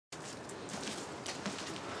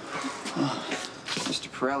Mr.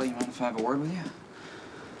 Pirelli, you mind if I have a word with you?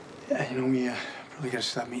 Yeah, you know, we probably gotta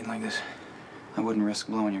stop meeting like this. I wouldn't risk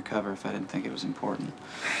blowing your cover if I didn't think it was important.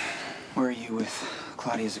 Where are you with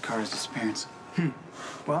Claudia Zaccaro's disappearance?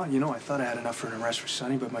 Well, you know, I thought I had enough for an arrest for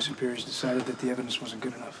Sonny, but my superiors decided that the evidence wasn't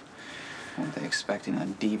good enough. Weren't they expecting a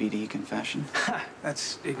DVD confession?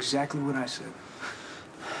 That's exactly what I said.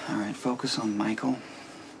 All right, focus on Michael.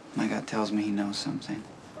 My gut tells me he knows something.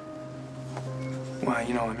 Well,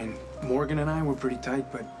 you know, I mean, Morgan and I were pretty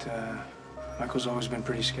tight, but Michael's always been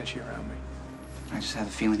pretty sketchy around me. I just have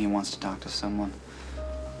a feeling he wants to talk to someone.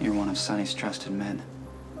 You're one of Sonny's trusted men.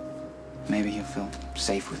 Maybe he'll feel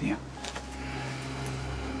safe with you.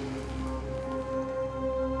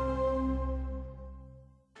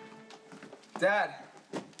 Dad!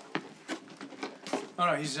 Oh,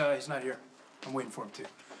 no, he's not here. I'm waiting for him, too.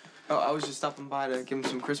 Oh, I was just stopping by to give him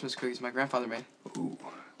some Christmas cookies my grandfather made. Ooh,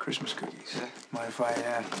 Christmas cookies. Yeah. Mind if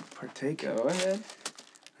I partake? Go ahead.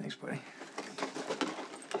 Thanks, buddy.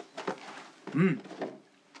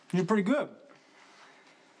 You're pretty good.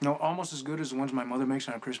 You know, almost as good as the ones my mother makes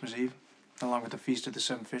on Christmas Eve, along with the Feast of the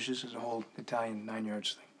Seven Fishes as a whole Italian 9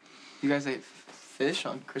 yards thing. You guys ate fish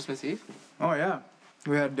on Christmas Eve? Oh, yeah.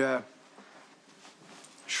 We had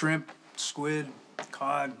shrimp, squid,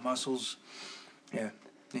 cod, mussels. Yeah.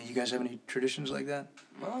 You guys have any traditions like that?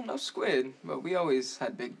 Well, no squid, but we always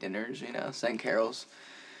had big dinners, you know, sang carols.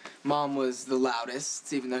 Mom was the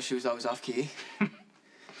loudest, even though she was always off key.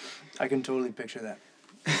 I can totally picture that.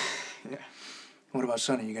 Yeah. What about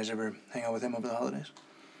Sonny? You guys ever hang out with him over the holidays?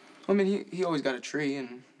 I mean, he always got a tree,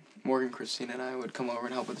 and Morgan, Christina, and I would come over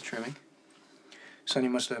and help with the trimming. Sonny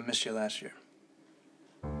must have missed you last year.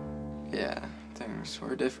 Yeah, things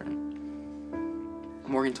were different.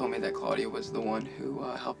 Morgan told me that Claudia was the one who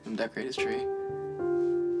helped him decorate his tree.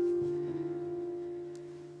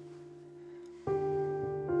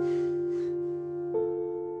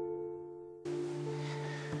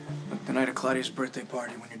 Look, the night of Claudia's birthday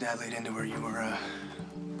party, when your dad laid into her, you were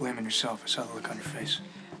blaming yourself. I saw the look on your face.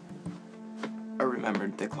 I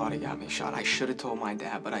remembered that Claudia got me shot. I should have told my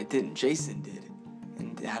dad, but I didn't. Jason did.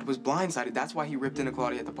 And Dad was blindsided. That's why he ripped into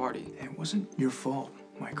Claudia at the party. It wasn't your fault,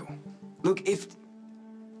 Michael. Look, if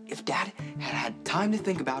Dad had had time to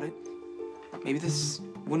think about it, maybe this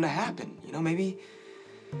wouldn't have happened. You know, maybe...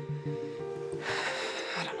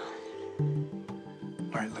 I don't know.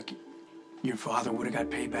 All right, look, your father would have got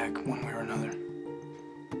payback one way or another.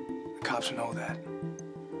 The cops know that.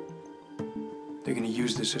 They're gonna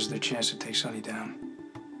use this as their chance to take Sonny down.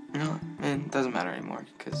 No, it doesn't matter anymore,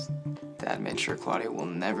 because Dad made sure Claudia will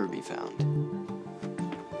never be found.